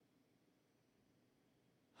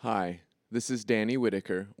Hi, this is Danny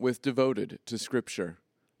Whitaker with Devoted to Scripture.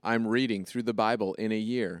 I'm reading through the Bible in a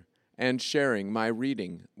year and sharing my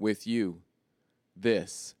reading with you.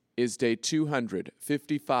 This is day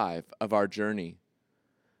 255 of our journey.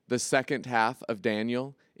 The second half of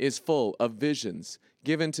Daniel is full of visions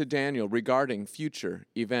given to Daniel regarding future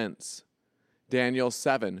events. Daniel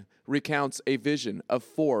 7 recounts a vision of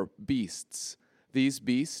 4 beasts. These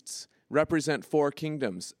beasts represent 4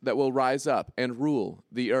 kingdoms that will rise up and rule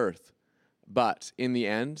the earth. But in the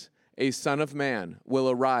end, a Son of Man will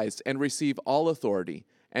arise and receive all authority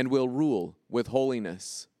and will rule with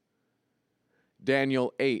holiness.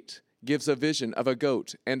 Daniel 8 gives a vision of a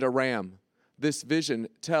goat and a ram. This vision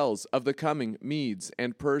tells of the coming Medes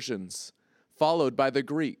and Persians, followed by the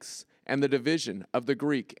Greeks and the division of the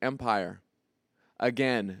Greek Empire.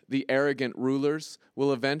 Again, the arrogant rulers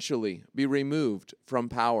will eventually be removed from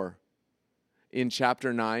power. In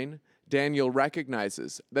chapter 9, Daniel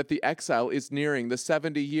recognizes that the exile is nearing the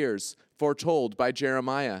 70 years foretold by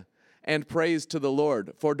Jeremiah, and prays to the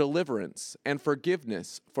Lord for deliverance and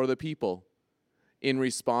forgiveness for the people. In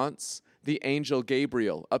response, the angel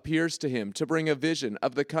Gabriel appears to him to bring a vision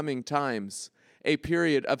of the coming times, a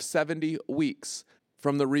period of 70 weeks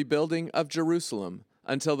from the rebuilding of Jerusalem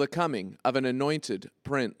until the coming of an anointed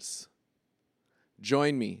prince.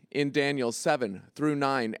 Join me in Daniel 7 through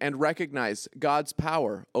 9 and recognize God's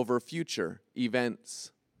power over future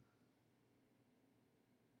events.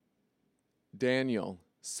 Daniel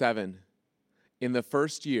 7. In the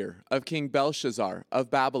first year of King Belshazzar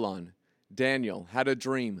of Babylon, Daniel had a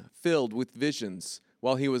dream filled with visions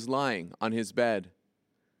while he was lying on his bed.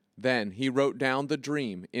 Then he wrote down the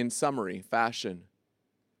dream in summary fashion.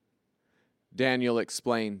 Daniel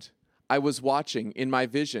explained, "I was watching in my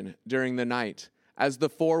vision during the night, as the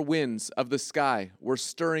 4 winds of the sky were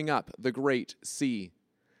stirring up the great sea.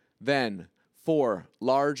 Then 4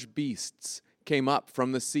 large beasts came up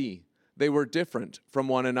from the sea. They were different from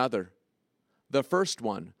one another. The first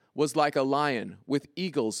one was like a lion with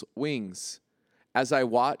eagle's wings. As I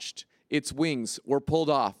watched, its wings were pulled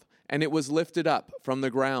off, and it was lifted up from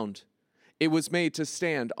the ground. It was made to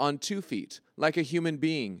stand on 2 feet like a human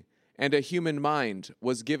being, and a human mind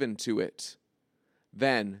was given to it.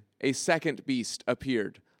 Then a second beast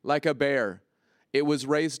appeared, like a bear. It was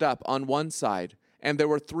raised up on one side, and there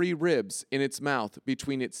were 3 ribs in its mouth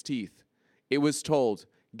between its teeth. It was told,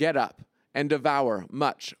 'Get up and devour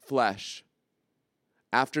much flesh.'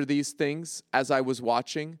 After these things, as I was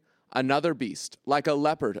watching, another beast, like a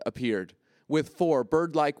leopard, appeared, with 4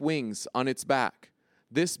 bird-like wings on its back.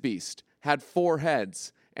 This beast had 4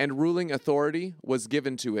 heads, and ruling authority was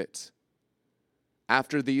given to it.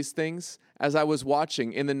 After these things, as I was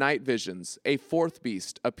watching in the night visions, a 4th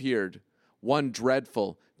beast appeared, one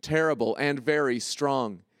dreadful, terrible, and very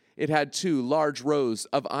strong. It had 2 large rows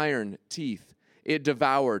of iron teeth. It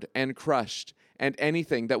devoured and crushed, and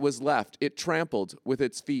anything that was left it trampled with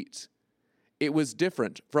its feet. It was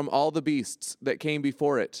different from all the beasts that came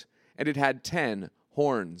before it, and it had 10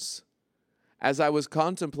 horns. As I was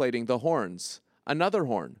contemplating the horns, another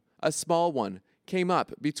horn, a small one, came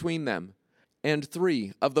up between them, and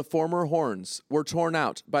 3 of the former horns were torn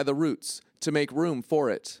out by the roots to make room for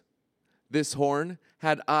it. This horn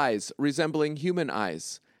had eyes resembling human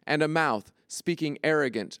eyes, and a mouth speaking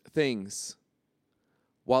arrogant things.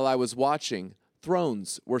 While I was watching,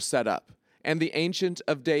 thrones were set up, and the Ancient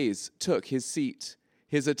of Days took his seat.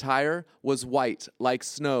 His attire was white like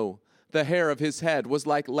snow. The hair of his head was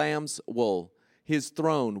like lamb's wool. His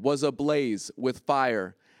throne was ablaze with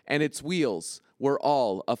fire, and its wheels were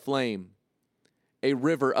all aflame. A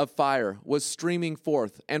river of fire was streaming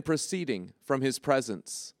forth and proceeding from his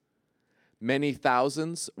presence. Many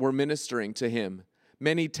thousands were ministering to him.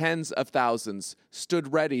 Many tens of thousands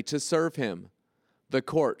stood ready to serve him. The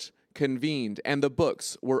court convened, and the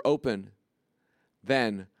books were open.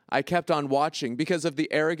 Then I kept on watching because of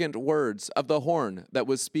the arrogant words of the horn that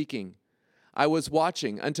was speaking. I was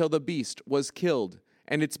watching until the beast was killed,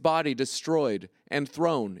 and its body destroyed and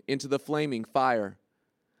thrown into the flaming fire.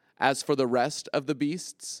 As for the rest of the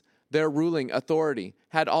beasts, their ruling authority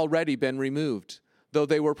had already been removed, though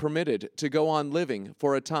they were permitted to go on living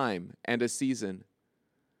for a time and a season.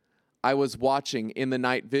 I was watching in the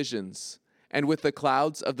night visions, and with the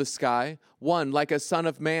clouds of the sky, one like a son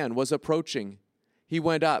of man was approaching. He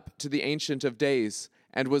went up to the Ancient of Days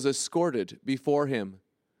and was escorted before him.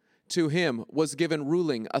 To him was given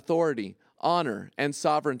ruling authority, honor, and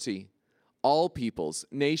sovereignty. All peoples,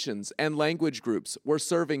 nations, and language groups were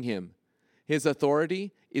serving him. His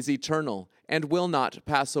authority is eternal and will not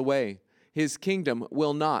pass away. His kingdom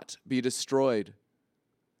will not be destroyed.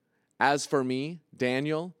 As for me,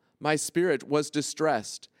 Daniel, my spirit was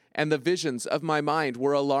distressed, and the visions of my mind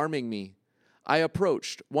were alarming me. I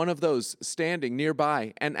approached one of those standing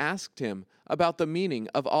nearby and asked him about the meaning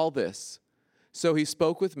of all this. So he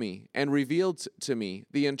spoke with me and revealed to me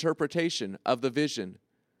the interpretation of the vision.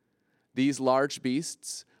 These large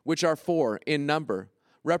beasts, which are 4 in number,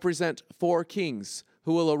 represent 4 kings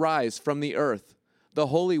who will arise from the earth. The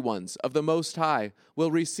holy ones of the Most High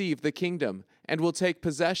will receive the kingdom and will take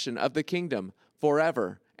possession of the kingdom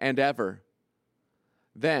forever and ever.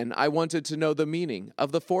 Then I wanted to know the meaning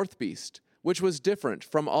of the 4th beast, which was different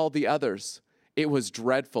from all the others. It was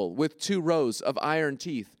dreadful, with 2 rows of iron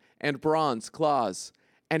teeth and bronze claws,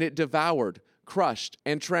 and it devoured, crushed,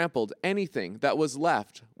 and trampled anything that was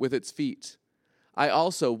left with its feet. I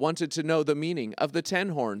also wanted to know the meaning of the 10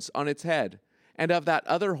 horns on its head, and of that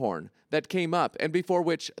other horn that came up and before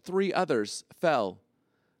which 3 others fell.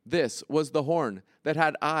 This was the horn that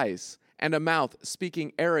had eyes and a mouth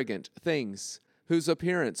speaking arrogant things, whose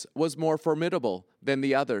appearance was more formidable than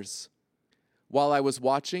the others. While I was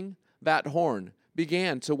watching, that horn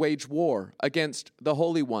began to wage war against the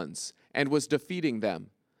holy ones and was defeating them,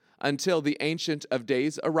 until the Ancient of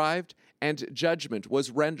Days arrived and judgment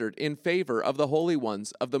was rendered in favor of the holy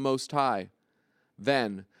ones of the Most High.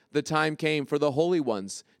 Then the time came for the holy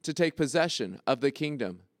ones to take possession of the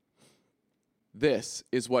kingdom. This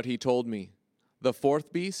is what he told me. The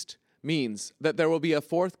 4th beast means that there will be a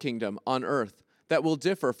 4th kingdom on earth that will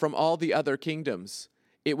differ from all the other kingdoms.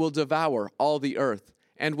 It will devour all the earth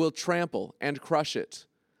and will trample and crush it.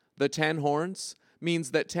 The 10 horns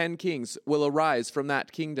means that 10 kings will arise from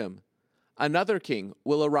that kingdom. Another king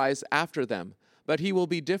will arise after them, but he will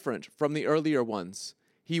be different from the earlier ones.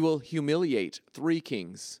 He will humiliate 3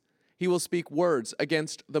 kings. He will speak words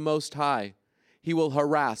against the Most High. He will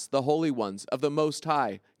harass the holy ones of the Most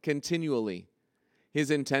High continually.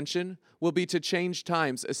 His intention will be to change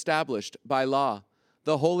times established by law.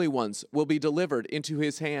 The holy ones will be delivered into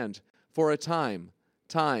his hand for a time,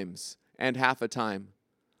 times, and half a time.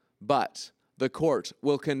 But the court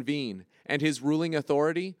will convene, and his ruling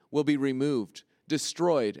authority will be removed,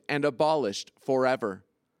 destroyed, and abolished forever.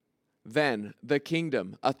 Then the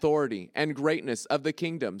kingdom, authority, and greatness of the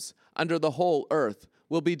kingdoms under the whole earth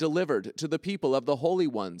will be delivered to the people of the holy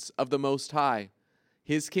ones of the Most High.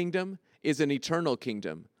 His kingdom is an eternal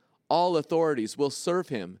kingdom. All authorities will serve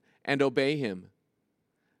him and obey him.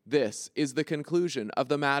 This is the conclusion of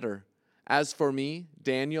the matter. As for me,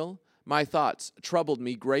 Daniel, my thoughts troubled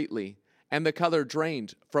me greatly, and the color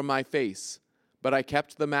drained from my face, but I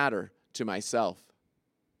kept the matter to myself.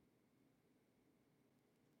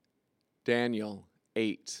 Daniel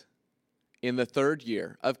 8. In the 3rd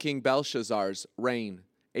year of King Belshazzar's reign,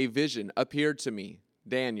 a vision appeared to me,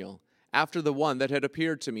 Daniel, after the one that had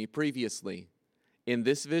appeared to me previously. In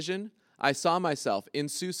this vision, I saw myself in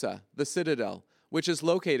Susa, the citadel, which is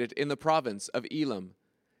located in the province of Elam.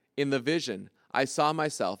 In the vision, I saw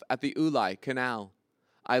myself at the Ulai Canal.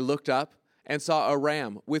 I looked up and saw a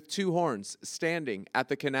ram with 2 horns standing at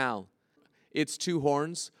the canal. Its 2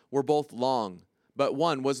 horns were both long, but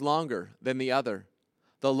one was longer than the other.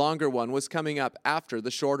 The longer one was coming up after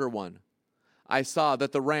the shorter one. I saw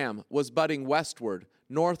that the ram was butting westward,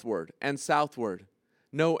 northward, and southward.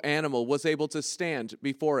 No animal was able to stand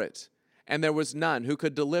before it, and there was none who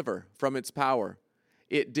could deliver from its power.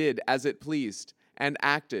 It did as it pleased and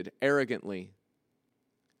acted arrogantly.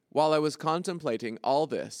 While I was contemplating all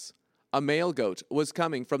this, a male goat was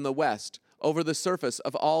coming from the west over the surface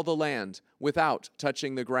of all the land without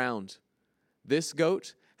touching the ground. This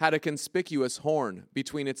goat had a conspicuous horn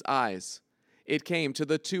between its eyes. It came to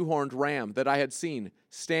the 2-horned ram that I had seen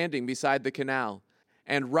standing beside the canal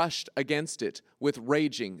and rushed against it with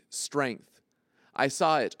raging strength. I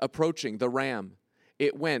saw it approaching the ram.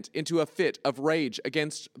 It went into a fit of rage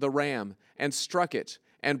against the ram and struck it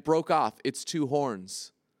and broke off its 2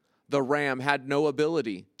 horns. The ram had no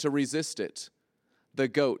ability to resist it. The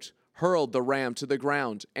goat hurled the ram to the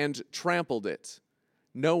ground and trampled it.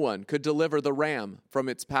 No one could deliver the ram from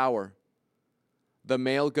its power. The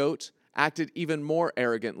male goat acted even more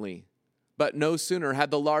arrogantly, but no sooner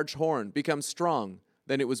had the large horn become strong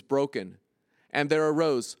than it was broken, and there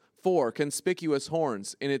arose 4 conspicuous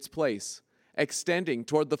horns in its place, extending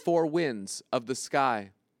toward the 4 winds of the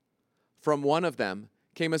sky. From one of them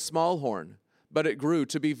came a small horn, but it grew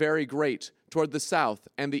to be very great toward the south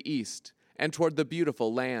and the east, and toward the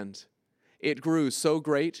beautiful land. It grew so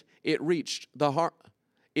great it reached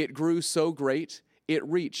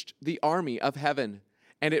the army of heaven,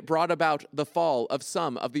 and it brought about the fall of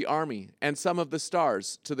some of the army and some of the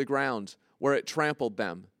stars to the ground, where it trampled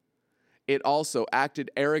them. It also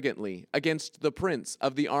acted arrogantly against the prince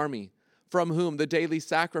of the army, from whom the daily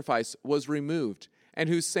sacrifice was removed, and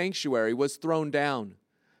whose sanctuary was thrown down.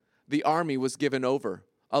 The army was given over,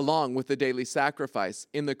 along with the daily sacrifice,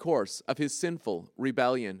 in the course of his sinful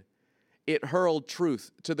rebellion. It hurled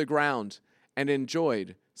truth to the ground and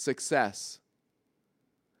enjoyed success.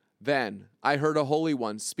 Then I heard a holy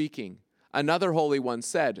one speaking. Another holy one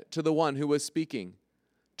said to the one who was speaking,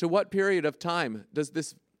 To what period of time does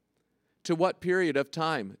the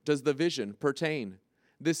vision pertain?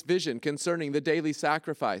 This vision concerning the daily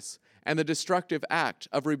sacrifice and the destructive act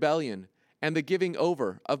of rebellion and the giving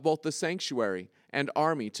over of both the sanctuary and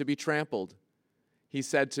army to be trampled. He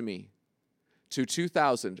said to me, To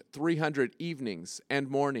 2,300 evenings and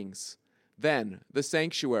mornings, then the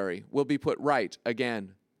sanctuary will be put right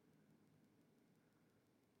again.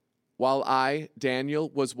 While I, Daniel,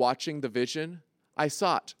 was watching the vision, I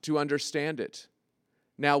sought to understand it.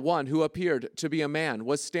 Now one who appeared to be a man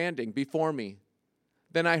was standing before me.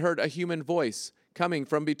 Then I heard a human voice coming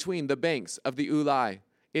from between the banks of the Ulai.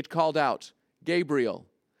 It called out, Gabriel,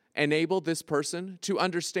 enable this person to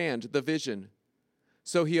understand the vision.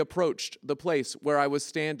 So he approached the place where I was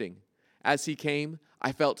standing. As he came,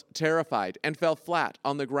 I felt terrified and fell flat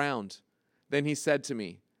on the ground. Then he said to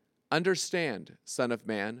me, Understand, Son of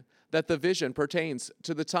Man, that the vision pertains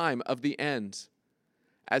to the time of the end.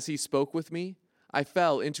 As he spoke with me, I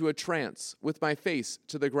fell into a trance with my face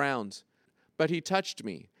to the ground, but he touched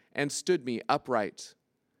me and stood me upright.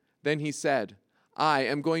 Then he said, I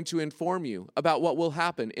am going to inform you about what will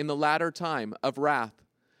happen in the latter time of wrath,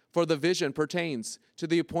 for the vision pertains to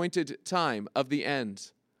the appointed time of the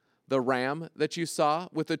end. The ram that you saw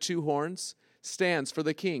with the 2 horns stands for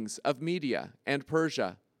the kings of Media and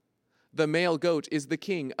Persia. The male goat is the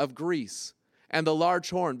king of Greece, and the large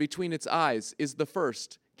horn between its eyes is the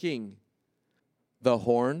first king. The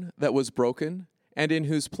horn that was broken, and in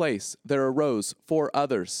whose place there arose 4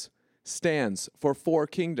 others, stands for 4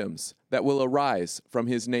 kingdoms that will arise from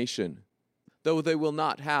his nation, though they will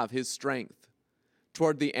not have his strength.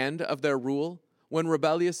 Toward the end of their rule, when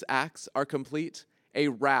rebellious acts are complete, a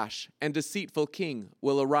rash and deceitful king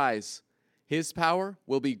will arise. His power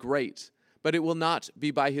will be great, but it will not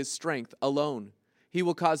be by his strength alone. He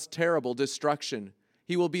will cause terrible destruction.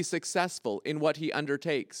 He will be successful in what he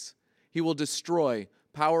undertakes. He will destroy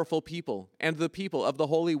powerful people and the people of the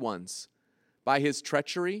holy ones. By his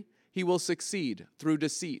treachery, he will succeed through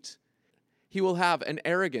deceit. He will have an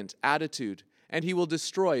arrogant attitude, and he will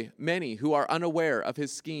destroy many who are unaware of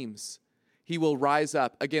his schemes. He will rise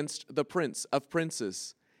up against the prince of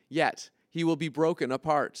princes, yet he will be broken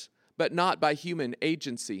apart, but not by human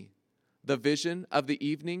agency. The vision of the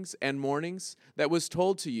evenings and mornings that was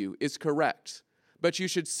told to you is correct, but you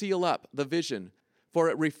should seal up the vision, for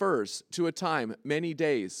it refers to a time many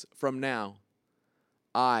days from now.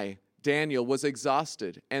 I, Daniel, was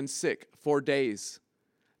exhausted and sick for days.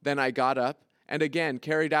 Then I got up and again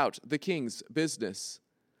carried out the king's business.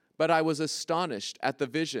 But I was astonished at the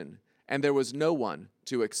vision, and there was no one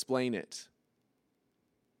to explain it.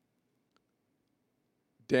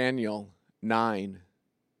 Daniel 9.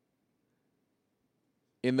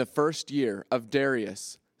 In the first year of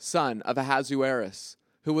Darius, son of Ahasuerus,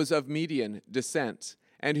 who was of Median descent,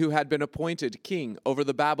 and who had been appointed king over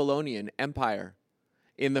the Babylonian Empire,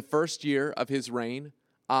 in the first year of his reign,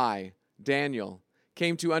 I, Daniel,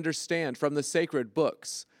 came to understand from the sacred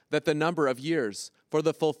books that the number of years for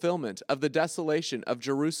the fulfillment of the desolation of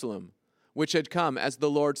Jerusalem, which had come as the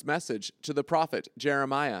Lord's message to the prophet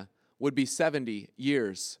Jeremiah, would be 70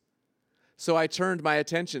 years. So I turned my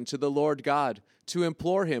attention to the Lord God to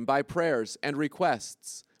implore him by prayers and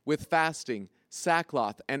requests, with fasting,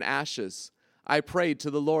 sackcloth, and ashes. I prayed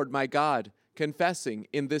to the Lord my God, confessing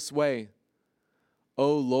in this way,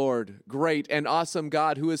 O Lord, great and awesome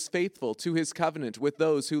God, who is faithful to his covenant with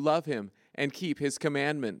those who love him and keep his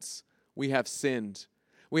commandments, we have sinned.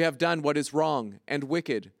 We have done what is wrong and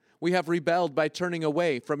wicked. We have rebelled by turning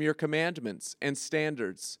away from your commandments and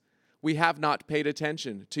standards. We have not paid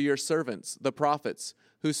attention to your servants, the prophets,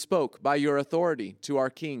 who spoke by your authority to our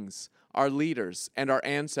kings, our leaders, and our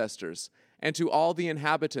ancestors, and to all the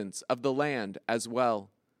inhabitants of the land as well.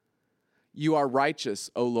 You are righteous,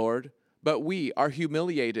 O Lord, but we are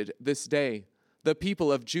humiliated this day, the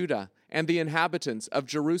people of Judah and the inhabitants of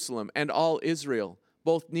Jerusalem and all Israel,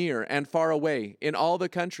 both near and far away, in all the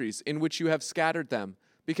countries in which you have scattered them,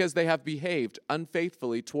 because they have behaved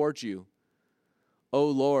unfaithfully toward you. O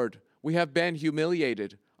Lord, we have been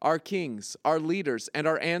humiliated, our kings, our leaders, and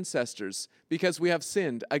our ancestors, because we have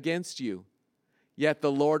sinned against you. Yet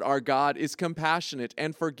the Lord our God is compassionate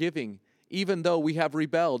and forgiving, even though we have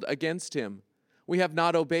rebelled against him. We have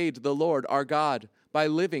not obeyed the Lord our God by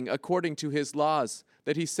living according to his laws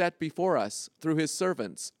that he set before us through his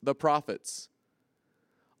servants, the prophets.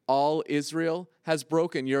 All Israel has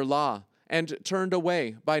broken your law and turned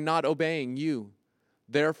away by not obeying you.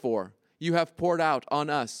 Therefore, you have poured out on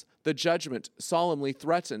us the judgment solemnly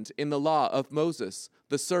threatened in the law of Moses,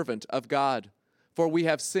 the servant of God, for we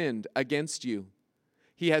have sinned against you.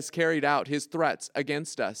 He has carried out his threats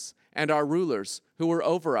against us and our rulers who were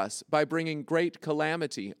over us by bringing great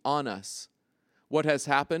calamity on us. What has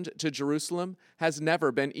happened to Jerusalem has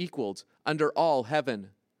never been equaled under all heaven.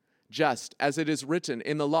 Just as it is written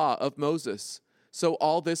in the law of Moses, so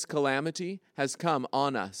all this calamity has come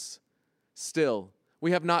on us. Still,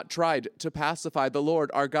 we have not tried to pacify the Lord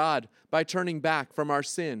our God by turning back from our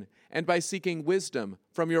sin and by seeking wisdom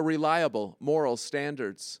from your reliable moral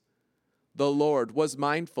standards. The Lord was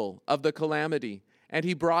mindful of the calamity, and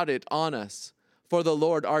he brought it on us. For the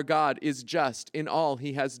Lord our God is just in all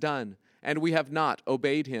he has done, and we have not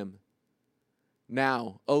obeyed him.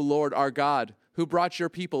 Now, O Lord our God, who brought your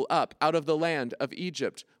people up out of the land of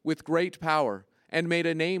Egypt with great power, and made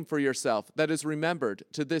a name for yourself that is remembered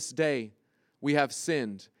to this day, we have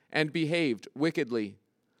sinned and behaved wickedly.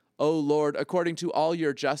 O Lord, according to all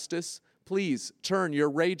your justice, please turn your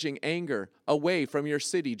raging anger away from your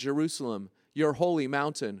city, Jerusalem, your holy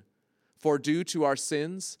mountain. For due to our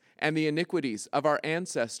sins and the iniquities of our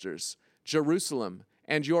ancestors, Jerusalem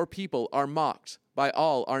and your people are mocked by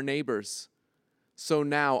all our neighbors. So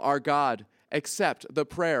now, our God, accept the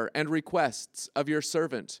prayer and requests of your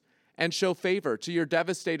servant, and show favor to your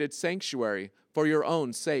devastated sanctuary for your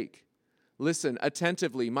own sake. Listen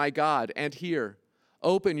attentively, my God, and hear.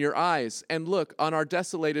 Open your eyes and look on our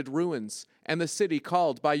desolated ruins and the city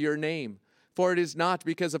called by your name, for it is not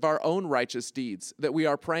because of our own righteous deeds that we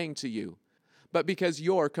are praying to you, but because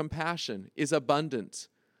your compassion is abundant.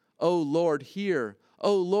 O Lord, hear.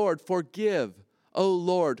 O Lord, forgive. O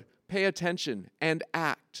Lord, pay attention and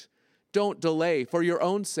act. Don't delay for your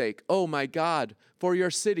own sake, O my God, for your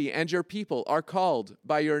city and your people are called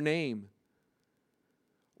by your name.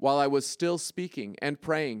 While I was still speaking and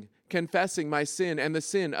praying, confessing my sin and the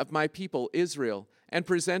sin of my people Israel, and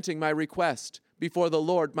presenting my request before the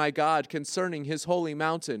Lord my God concerning his holy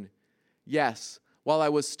mountain, yes, while I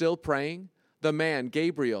was still praying, the man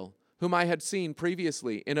Gabriel, whom I had seen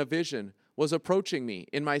previously in a vision, was approaching me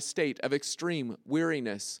in my state of extreme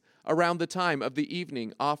weariness around the time of the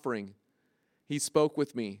evening offering. He spoke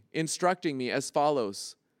with me, instructing me as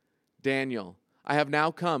follows: Daniel, I have now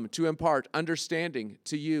come to impart understanding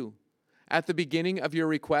to you. At the beginning of your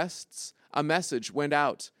requests, a message went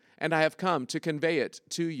out, and I have come to convey it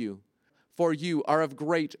to you. For you are of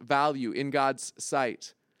great value in God's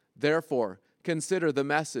sight. Therefore, consider the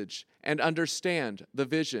message and understand the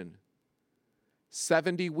vision.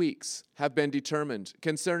 70 weeks have been determined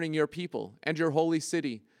concerning your people and your holy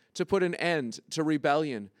city, to put an end to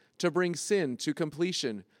rebellion, to bring sin to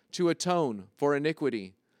completion, to atone for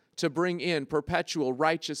iniquity, to bring in perpetual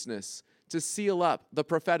righteousness, to seal up the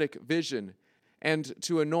prophetic vision, and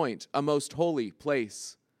to anoint a most holy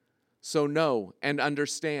place. So know and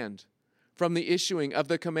understand, from the issuing of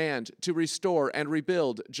the command to restore and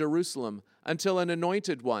rebuild Jerusalem until an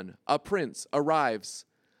anointed one, a prince, arrives,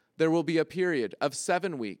 there will be a period of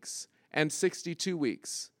 7 weeks and 62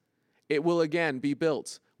 weeks. It will again be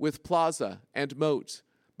built with plaza and moat,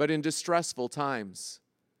 but in distressful times.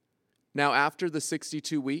 Now after the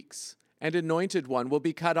 62 weeks, an anointed one will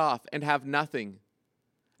be cut off and have nothing.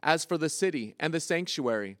 As for the city and the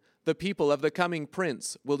sanctuary, the people of the coming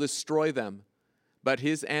prince will destroy them. But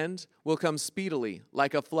his end will come speedily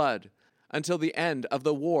like a flood. Until the end of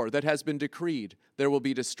the war that has been decreed, there will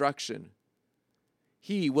be destruction.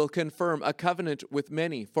 He will confirm a covenant with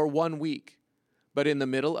many for 1 week. But in the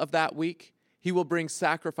middle of that week, he will bring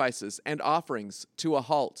sacrifices and offerings to a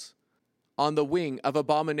halt. On the wing of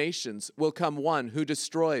abominations will come one who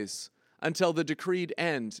destroys, until the decreed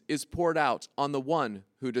end is poured out on the one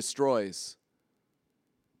who destroys.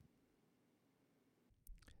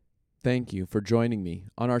 Thank you for joining me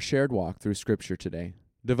on our shared walk through Scripture today.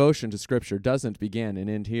 Devotion to Scripture doesn't begin and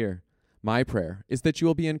end here. My prayer is that you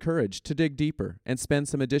will be encouraged to dig deeper and spend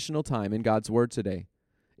some additional time in God's Word today.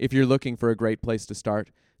 If you're looking for a great place to start,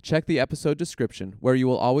 check the episode description, where you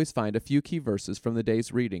will always find a few key verses from the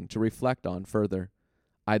day's reading to reflect on further.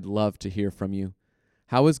 I'd love to hear from you.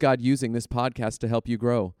 How is God using this podcast to help you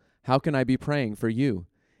grow? How can I be praying for you?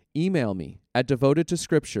 Email me at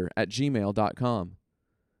devotedtoscripture@gmail.com.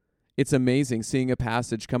 It's amazing seeing a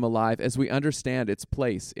passage come alive as we understand its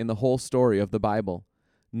place in the whole story of the Bible.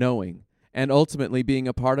 Knowing and ultimately being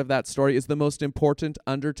a part of that story is the most important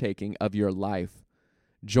undertaking of your life.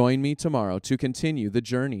 Join me tomorrow to continue the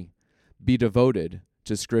journey. Be devoted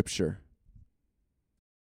to Scripture.